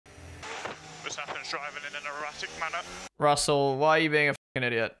Verstappen's driving in an erratic manner. Russell, why are you being a fucking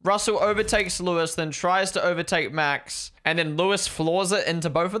idiot? Russell overtakes Lewis, then tries to overtake Max, and then Lewis floors it into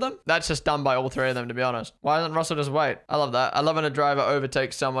both of them? That's just done by all three of them, to be honest. Why doesn't Russell just wait? I love that. I love when a driver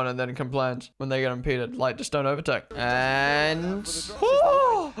overtakes someone and then complains when they get impeded. Like, just don't overtake. And...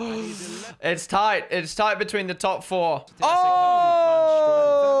 oh! It's tight. It's tight between the top four. Oh!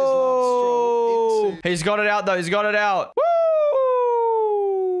 He's got it out, though. He's got it out. Woo!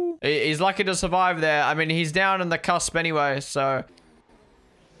 He's lucky to survive there. I mean, he's down in the cusp anyway, so...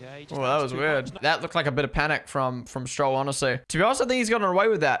 oh, that was weird. That looked like a bit of panic from Stroll, honestly. To be honest, I think he's gotten away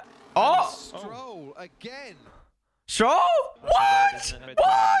with that. Oh! Stroll again. Stroll? What?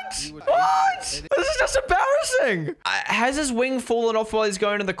 What? What? This is just embarrassing. Has his wing fallen off while he's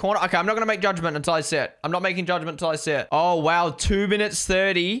going to the corner? Okay, I'm not going to make judgment until I see it. I'm not making judgment until I see it. Oh, wow. 2 minutes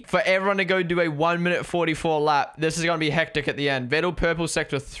 30 for everyone to go do a 1 minute 44 lap. This is going to be hectic at the end. Vettel, purple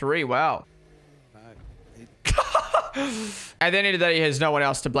sector 3. Wow. At the end of the day, he has no one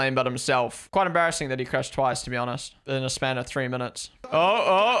else to blame but himself. Quite embarrassing that he crashed twice, to be honest, in a span of 3 minutes.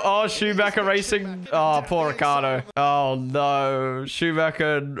 Oh, Schumacher racing. Oh, poor Ricardo. Oh, no.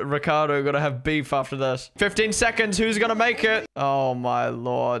 Schumacher and Ricardo got to have beef after this. 15 seconds. Who's going to make it? Oh, my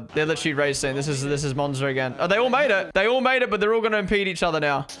Lord. They're literally racing. This is Monza again. Oh, they all made it. They all made it, but they're all going to impede each other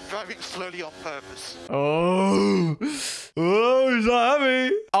now. Driving slowly on purpose. Oh, he's not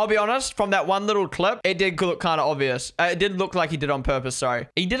happy. I'll be honest, from that one little clip, it did look kind of obvious. It did look like he did on purpose, sorry.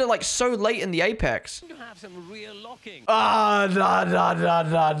 He did it like so late in the apex. You have some real locking. Ah, nah.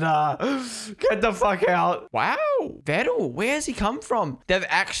 Get the fuck out. Wow. Vettel, where's he come from? They've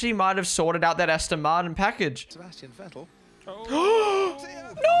actually might have sorted out that Aston Martin package. Sebastian Vettel. No,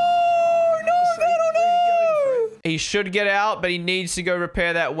 Vettel, no. He should get out, but he needs to go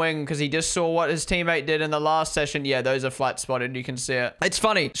repair that wing because he just saw what his teammate did in the last session. Yeah, those are flat spotted. You can see it. It's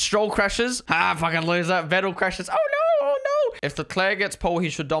funny. Stroll crashes. Fucking loser. Vettel crashes. Oh, no. If Leclerc gets pole, he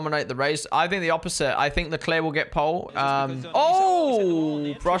should dominate the race. I think the opposite. I think Leclerc will get pole.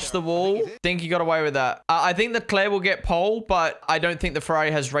 Brush the wall. Think he got away with that. I think Leclerc will get pole, but I don't think the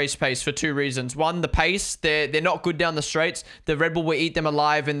Ferrari has race pace for two reasons. One, the pace. They're not good down the straights. The Red Bull will eat them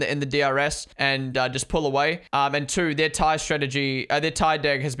alive in the DRS and just pull away. And two, their tire strategy, their tire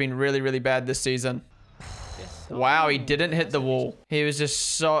deg has been really, really bad this season. Wow, he didn't hit the wall. He was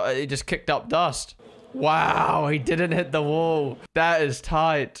just he just kicked up dust. Wow, he didn't hit the wall. That is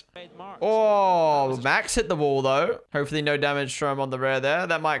tight. Oh, Max hit the wall, though. Hopefully no damage from on the rear there.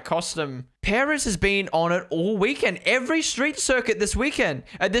 That might cost him. Perez has been on it all weekend. Every street circuit this weekend.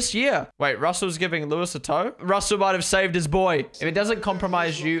 This year. Wait, Russell's giving Lewis a tow? Russell might have saved his boy. If it doesn't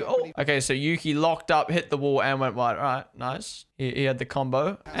compromise you... oh, okay, so Yuki locked up, hit the wall, and went wide. All right, nice. He had the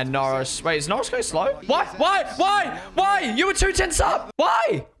combo. And Norris... wait, is Norris going slow? What? Why? You were 2 tenths up.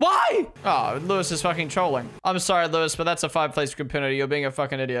 Why? Oh, Lewis is fucking trolling. I'm sorry, Lewis, but that's a 5-place penalty. You're being a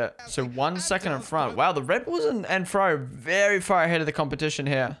fucking idiot. So 1 second in front. Wow, the Red Bulls and Ferrari are very far ahead of the competition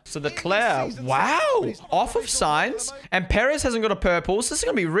here. So Leclerc... wow, off of Sainz, and Perez hasn't got a purple, so this is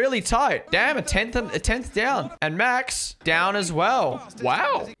gonna be really tight. Damn, a tenth down, and Max down as well.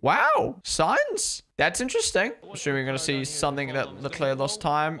 Wow, Sainz. That's interesting. I'm sure we're going to see something that Leclerc lost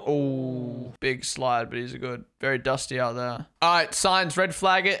time. Oh, big slide, but he's good. Very dusty out there. All right, Sainz, red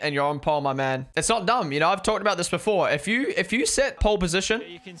flag it, and you're on pole, my man. It's not dumb. You know, I've talked about this before. If you set pole position,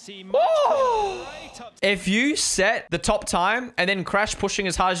 if you set the top time and then crash pushing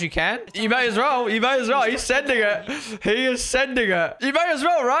as hard as you can, you may as well. He's sending it. He is sending it. You may as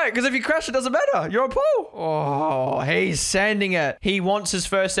well, right? Because if you crash, it doesn't matter. You're on pole. Oh, he's sending it. He wants his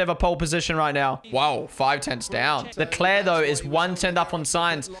first ever pole position right now. Wow. 5 tenths down. Leclerc, though, is 1 tenth up on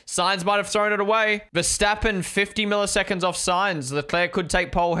Sainz. Sainz might have thrown it away. Verstappen, 50 milliseconds off Sainz. Leclerc could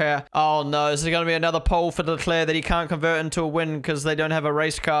take pole here. Oh, no. This is going to be another pole for Leclerc that he can't convert into a win because they don't have a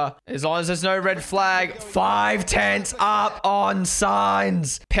race car. As long as there's no red flag. 5 tenths up on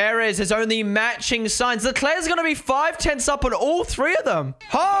Sainz. Perez is only matching Sainz. Leclerc's going to be 5 tenths up on all three of them.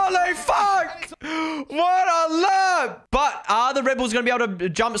 Holy fuck! What a lap! But are the Red Bulls going to be able to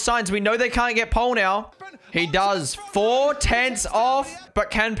jump Sainz? We know they can't get pole now. He does. 4 tenths off. But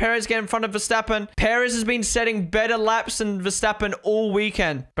can Perez get in front of Verstappen? Perez has been setting better laps than Verstappen all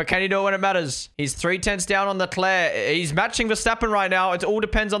weekend. But can he do it when it matters? He's 3 tenths down on Leclerc. He's matching Verstappen right now. It all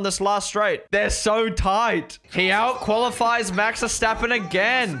depends on this last straight. They're so tight. He out-qualifies Max Verstappen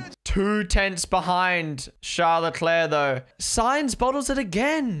again. 2 tenths behind Charles Leclerc, though. Sainz bottles it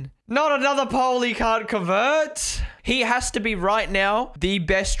again. Not another pole he can't convert. He has to be right now the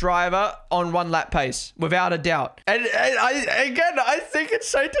best driver on 1 lap pace, without a doubt. And I think it's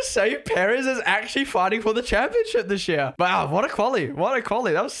safe to say Perez is actually fighting for the championship this year. Wow, what a quali. What a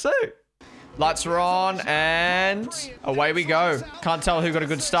quali. That was sick. Lights are on and away we go. Can't tell who got a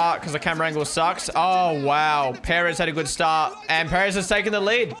good start because the camera angle sucks. Oh, wow. Perez had a good start and Perez has taken the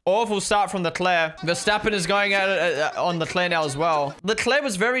lead. Awful start from Leclerc. Verstappen is going at it on Leclerc now as well. Leclerc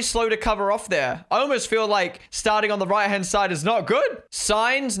was very slow to cover off there. I almost feel like starting on the right-hand side is not good.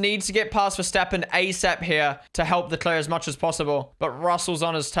 Sainz needs to get past Verstappen ASAP here to help Leclerc as much as possible. But Russell's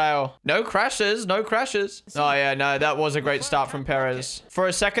on his tail. No crashes, no crashes. Oh yeah, no, that was a great start from Perez. For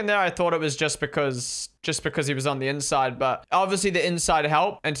a second there, I thought it was just because he was on the inside, but obviously the inside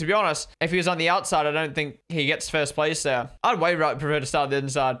helped. And to be honest, if he was on the outside, I don't think he gets first place there. I'd way prefer to start the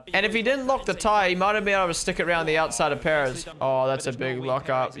inside. And if he didn't lock the tie, he might have been able to stick it around the outside of Perez. Oh, that's a big lock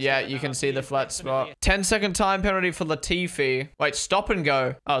up. Yeah, you can see the flat spot. 10-second time penalty for Latifi. Wait, stop and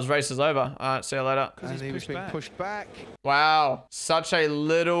go. Oh, his race is over. All right, see you later. And he was being pushed back. Wow, such a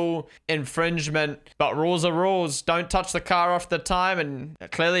little infringement, but rules are rules. Don't touch the car off the time, and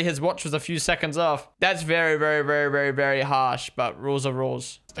clearly his watch was a few seconds off. That's very, very, very, very, very harsh, but rules are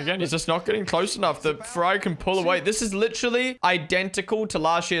rules. Again, he's just not getting close enough. The Ferrari can pull away. This is literally identical to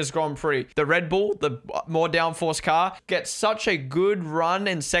last year's Grand Prix. The Red Bull, the more downforce car, gets such a good run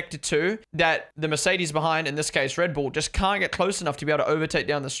in Sector 2 that the Mercedes behind, in this case Red Bull, just can't get close enough to be able to overtake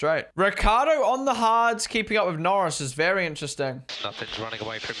down the straight. Ricciardo on the hards, keeping up with Norris is very interesting. Nothing's running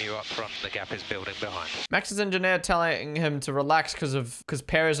away from you up front. The gap is building behind. Max's engineer telling him to relax because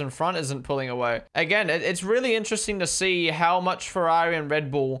Perez in front isn't pulling away. Again, it's really interesting to see how much Ferrari and Red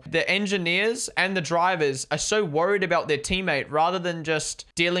Bull, the engineers and the drivers, are so worried about their teammate rather than just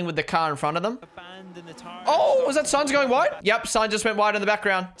dealing with the car in front of them. Oh, was that Sainz going wide? Yep, Sainz just went wide in the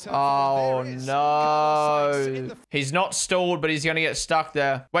background. Oh, no. He's not stalled, but he's going to get stuck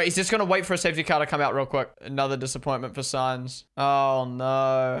there. Wait, he's just going to wait for a safety car to come out real quick. Another disappointment for Sainz. Oh,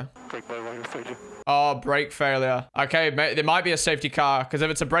 no. Oh, brake failure. Okay, there might be a safety car, because if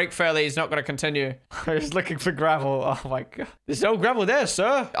it's a brake failure, he's not going to continue. He's looking for gravel. Oh, my God. There's no gravel there,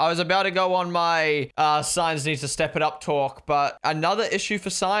 sir. I was about to go on my Sainz needs to step it up talk, but another issue for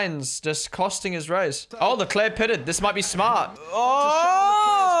Sainz, just costing his race. Oh, Leclerc pitted. This might be smart.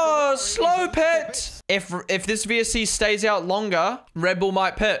 Oh, slow pit. If this VSC stays out longer, Red Bull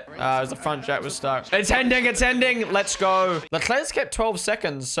might pit. As the front jack was stuck. It's ending, it's ending. Let's go. Leclerc's kept 12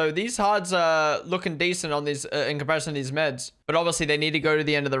 seconds, so these hards are looking decent on these in comparison to these meds. But obviously, they need to go to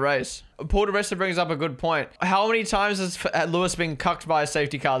the end of the race. Paul DeResta brings up a good point. How many times has Lewis been cucked by a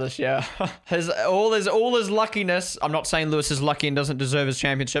safety car this year? all his luckiness. I'm not saying Lewis is lucky and doesn't deserve his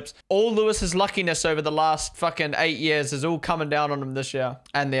championships. All Lewis's luckiness over the last fucking 8 years is all coming down on him this year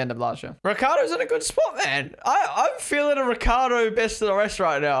and the end of last year. Ricciardo's in a good spot, man. I'm feeling a Ricciardo best of the rest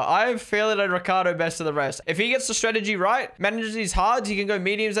right now. I'm feeling a Ricciardo best of the rest. If he gets the strategy right, manages these hards, he can go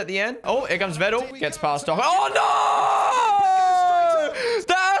mediums at the end. Oh, here comes Vettel. Gets past off. Oh, no!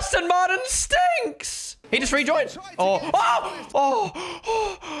 The Aston Martin stinks! He just rejoined. I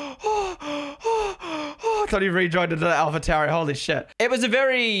thought he rejoined into the AlphaTauri. Holy shit. It was a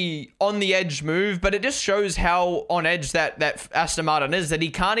very on the edge move, but it just shows how on edge that Aston Martin is, that he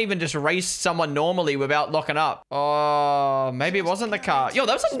can't even just race someone normally without locking up. Oh, maybe it wasn't the car. Yo,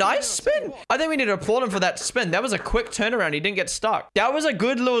 that was a nice spin. I think we need to applaud him for that spin. That was a quick turnaround. He didn't get stuck. That was a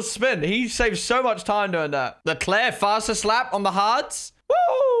good little spin. He saved so much time doing that. Leclerc, fastest lap on the hards.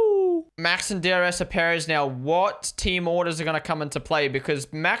 Woo! Max and DRS are Perez now. What team orders are going to come into play?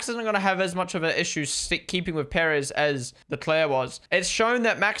 Because Max isn't going to have as much of an issue keeping with Perez as Leclerc was. It's shown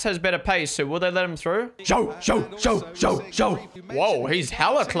that Max has better pace, so will they let him through? Show. Whoa, he's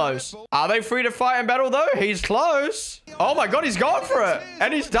hella close. Are they free to fight and battle though? He's close. Oh my God, he's gone for it.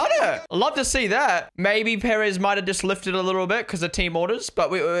 And he's done it. I'd love to see that. Maybe Perez might have just lifted a little bit because of team orders,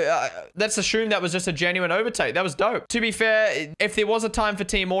 but let's assume that was just a genuine overtake. That was dope. To be fair, if there was a time for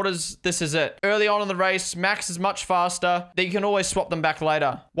team orders, this is it. Early on in the race, Max is much faster. Then you can always swap them back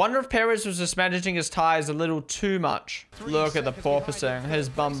later. Wonder if Perez was just managing his tires a little too much. Look at the porpoising. His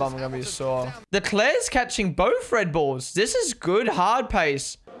bum gonna be sore. Leclerc's catching both Red Bulls. This is good hard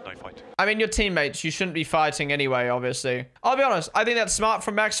pace. No fight. I mean, your teammates, you shouldn't be fighting anyway, obviously. I'll be honest. I think that's smart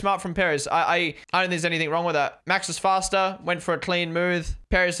from Max, smart from Perez. I don't think there's anything wrong with that. Max is faster, went for a clean move.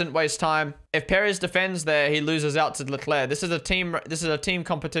 Perez didn't waste time. If Perez defends there, he loses out to Leclerc. This is a team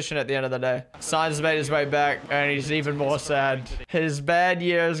competition at the end of the day. Sainz made his way back, and he's even more sad. His bad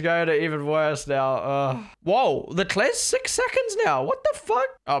year is going to even worse now. Whoa, Leclerc's 6 seconds now. What the fuck?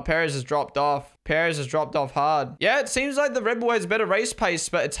 Oh, Perez has dropped off. Perez has dropped off hard. Yeah, it seems like the Red Bull has better race pace,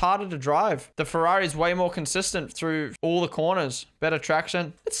 but it's harder to drive. The Ferrari is way more consistent through all the corners. Better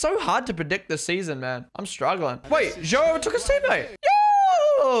traction. It's so hard to predict this season, man. I'm struggling. Wait, Zhou overtook his teammate.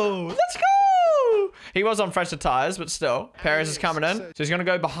 Yo! Let's go! He was on fresher tires, but still. Perez is coming in. So he's going to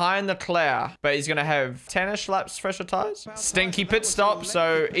go behind Leclerc, but he's going to have 10-ish laps fresher tires. Stinky pit stop.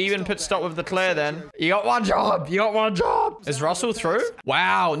 So even pit stop with Leclerc then. You got one job. You got one job. Is Russell through?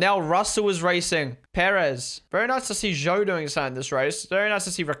 Wow. Now Russell is racing. Perez. Very nice to see Zhou doing something this race. Very nice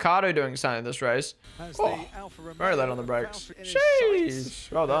to see Ricciardo doing something this race. Oh, very late on the brakes. Sheesh.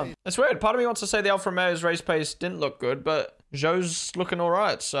 Well done. It's weird. Part of me wants to say the Alfa Romeo's race pace didn't look good, but Zhou's looking all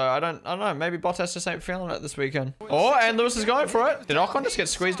right. So I don't know. Maybe Bottas just ain't feeling it this weekend. Oh, and Lewis is going for it. Did Ocon just get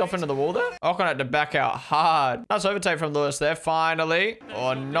squeezed off into the wall there? Ocon had to back out hard. Nice overtake from Lewis there, finally.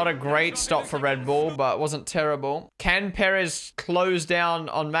 Oh, not a great stop for Red Bull, but wasn't terrible. Can Perez close down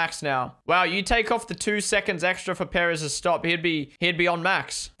on Max now? Wow, you take off the 2 seconds extra for Perez's stop, he'd be on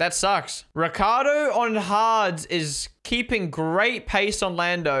Max. That sucks. Ricciardo on hards is keeping great pace on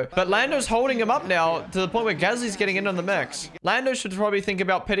Lando, but Lando's holding him up now to the point where Gasly's getting in on the mix. Lando should probably think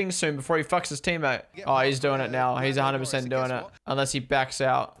about pitting soon before he fucks his teammate. Oh, he's doing it now. He's 100% doing it. Unless he backs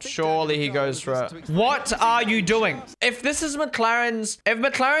out. Surely he goes for it. What are you doing? If this is McLaren's... If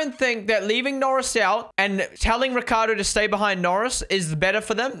McLaren think that leaving Norris out and telling Ricciardo to stay behind Norris is better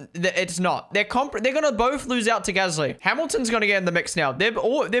for them, it's not. They're going to both lose out to Gasly. Hamilton's going to get in the mix now. They're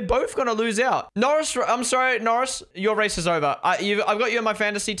both going to lose out. Norris, I'm sorry, Norris, your race is over. I've got you in my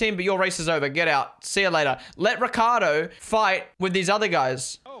fantasy team, but your race is over. Get out. See you later. Let Ricciardo fight with these other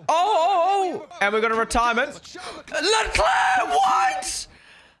guys. Oh. And we're going to retirement. Leclerc, what?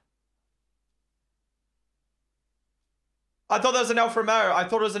 I thought that was an Alfa Romeo. I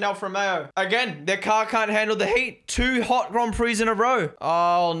thought it was an Alfa Romeo. Again, their car can't handle the heat. 2 hot Grand Prix in a row.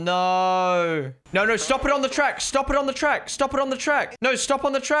 Oh, no. No, stop it on the track. Stop it on the track. Stop it on the track. No, stop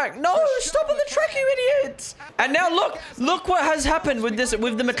on the track. No, stop on the track, you idiots. And now look what has happened with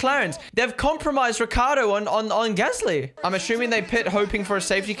the McLarens. They've compromised Ricciardo on Gasly. I'm assuming they pit hoping for a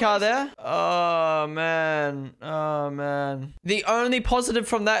safety car there. Oh, man. Oh, man. The only positive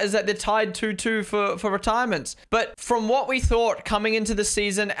from that is that they're tied 2-2 for retirements. But from what we thought coming into the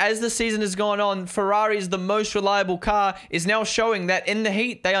season, as the season has gone on, Ferrari's the most reliable car is now showing that in the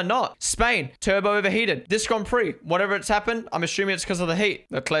heat, they are not. Spain, turbo overheated. This Grand Prix, whatever it's happened, I'm assuming it's because of the heat.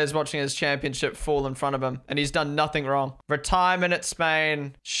 Leclerc's watching his championship fall in front of him, and he's done nothing wrong. Retirement at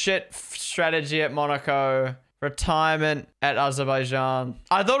Spain, shit strategy at Monaco, retirement at Azerbaijan.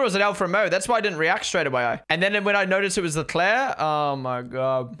 I thought it was an Alfa Romeo. That's why I didn't react straight away. And then when I noticed it was Leclerc, oh my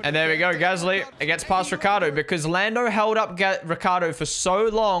God. And there we go. Gasly, it gets past Ricciardo because Lando held up Ricciardo for so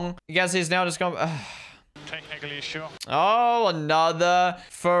long. Gasly's now just gone... Technical issue. Oh, another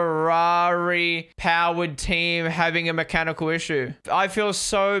Ferrari-powered team having a mechanical issue. I feel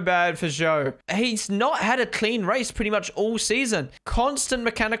so bad for Zhou. He's not had a clean race pretty much all season. Constant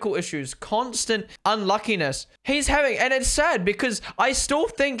mechanical issues. Constant unluckiness. He's having... And it's sad because I still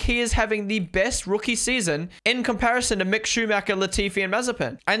think he is having the best rookie season in comparison to Mick Schumacher, Latifi, and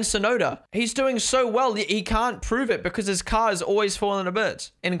Mazepin. And Tsunoda. He's doing so well. He can't prove it because his car is always falling to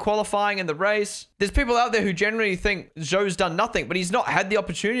bits. In qualifying, in the race. There's people out there who generally think Zhou's done nothing, but he's not had the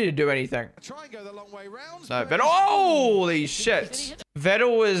opportunity to do anything. No, but holy shit.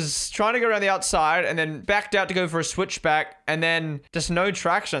 Vettel was trying to go around the outside and then backed out to go for a switchback and then just no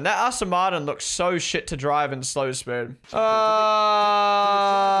traction. That Aston Martin looks so shit to drive in slow speed.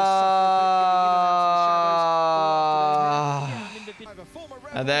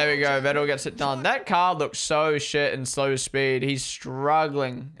 And there we go. Vettel gets it done. That car looks so shit in slow speed. He's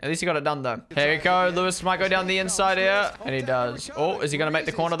struggling. At least he got it done, though. Here we go. Lewis might go down the inside here. And he does. Oh, is he going to make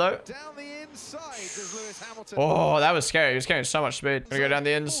the corner, though? Oh, that was scary. He was carrying so much speed. Gonna go down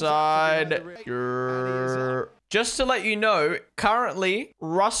the inside. Just to let you know, currently,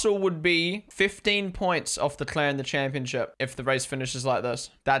 Russell would be 15 points off Leclerc in the championship if the race finishes like this.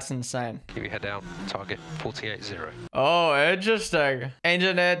 That's insane. Keep your head down. Target 48.0. Oh, interesting.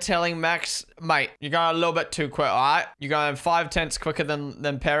 Engineer telling Max, mate, you're going a little bit too quick, all right? You're going 5/10 quicker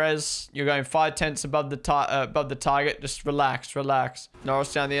than Perez. You're going 5/10 above the target. Just relax.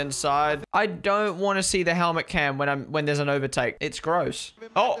 Norris down the inside. I don't want to see the helmet cam when there's an overtake. It's gross.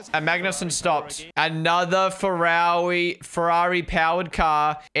 Oh, and Magnussen stopped. Another Ferrari powered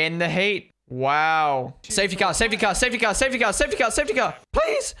car in the heat. Wow. Safety car.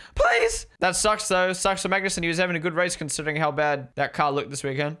 Please. That sucks, though. Sucks for Magnussen. He was having a good race considering how bad that car looked this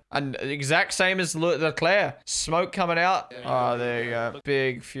weekend. And exact same as Leclerc. Smoke coming out. Oh, there you go.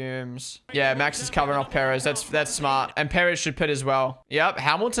 Big fumes. Yeah, Max is covering off Perez. That's smart. And Perez should pit as well. Yep,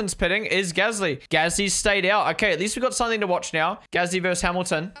 Hamilton's pitting is Gasly. Gasly's stayed out. Okay, at least we've got something to watch now. Gasly versus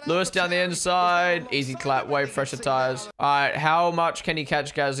Hamilton. Lewis down the inside. Easy clap. Way fresher tires. All right, how much can he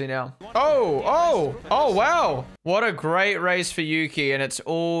catch Gasly now? Oh! Oh, wow. What a great race for Yuki, and it's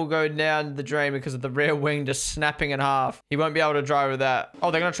all going down the drain because of the rear wing just snapping in half. He won't be able to drive with that.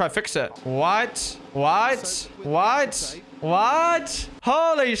 Oh, they're going to try to fix it. What?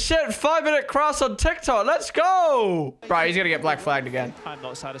 Holy shit, 5-minute cross on TikTok. Let's go. Bro, he's going to get black flagged again. I'm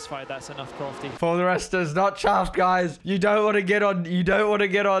not satisfied. That's enough, Crofty. Paul di Resta's not chuffed, guys. You don't want to get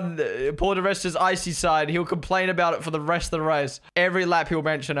on Paul di Resta's icy side. He'll complain about it for the rest of the race. Every lap he'll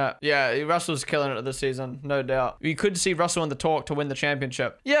mention it. Yeah, Russell's killing it this season, no doubt. You could see Russell in the talk to win the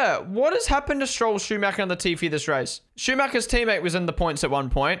championship. Yeah, what has happened to Stroll, Schumacher, and Latifi this race? Schumacher's teammate was in the points at one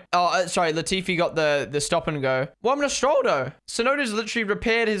point. Oh, sorry, Latifi got the stop and go. What happened to Stroll, though? Tsunoda's literally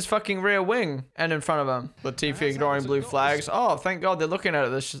repaired his fucking rear wing and in front of him. Latifi ignoring blue flags. Oh, thank God they're looking at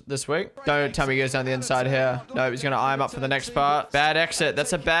it this week. Don't tell me he goes down the inside here. No, he's going to eye him up for the next part. Bad exit.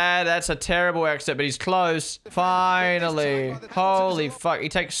 That's a terrible exit, but he's close. Finally. Holy fuck. He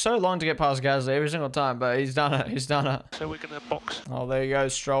takes so long to get past Gasly every single time, but he's done it. He's done it. So we're going to box. Oh, there you go.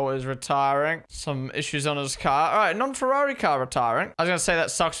 Stroll is retiring. Some issues on his car. All right, non-Ferrari car retiring. I was going to say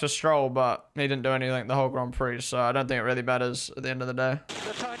that sucks for Stroll, but he didn't do anything the whole Grand Prix, so I don't think it really matters at the end of the day.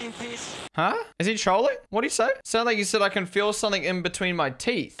 The tiny piece. Huh? Is he trolling? What did he say? Sound like he said I can feel something in between my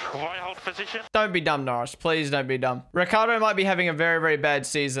teeth. Why hold position? Don't be dumb, Norris. Please don't be dumb. Ricciardo might be having a very, very bad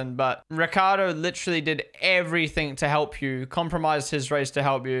season, but Ricciardo literally did everything to help you, compromised his race to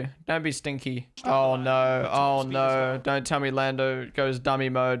help you. Don't be stinky. Oh, no. Oh, no. Don't tell me Lando goes dummy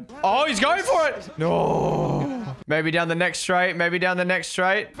mode. Oh, he's going for it. No. Maybe down the next straight. Maybe down the next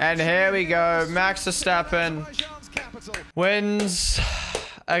straight. And here we go. Max Verstappen wins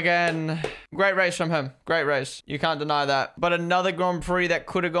again. Great race from him. Great race. You can't deny that. But another Grand Prix that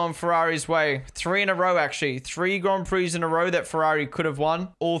could have gone Ferrari's way. 3 in a row, actually. 3 Grand Prix in a row that Ferrari could have won.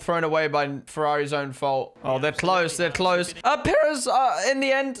 All thrown away by Ferrari's own fault. Oh, they're close. They're close. Perez, in the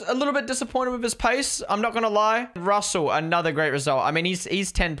end, a little bit disappointed with his pace. I'm not going to lie. Russell, another great result. I mean,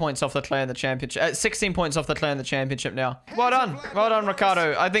 he's 10 points off Leclerc in the championship. 16 points off Leclerc in the championship now. Well done. Well done,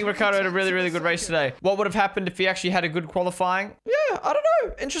 Ricciardo. I think Ricciardo had a really, really good race today. What would have happened if he actually had a good qualifying? Yeah, I don't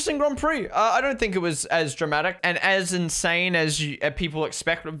know. Interesting Grand Prix. I don't think it was as dramatic and as insane as people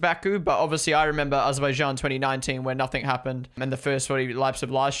expect with Baku, but obviously I remember Azerbaijan 2019 where nothing happened in the first 40 laps of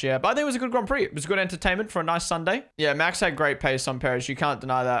last year. But I think it was a good Grand Prix. It was good entertainment for a nice Sunday. Yeah, Max had great pace on Perez. You can't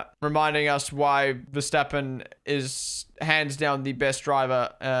deny that. Reminding us why Verstappen is hands down the best driver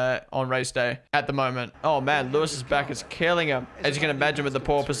on race day at the moment. Oh man, Lewis's back is killing him, as you can imagine with the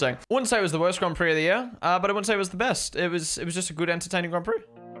porpoising. Wouldn't say it was the worst Grand Prix of the year, but I wouldn't say it was the best. It was just a good entertaining Grand Prix.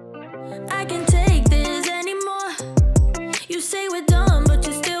 I can't take this anymore. You say we're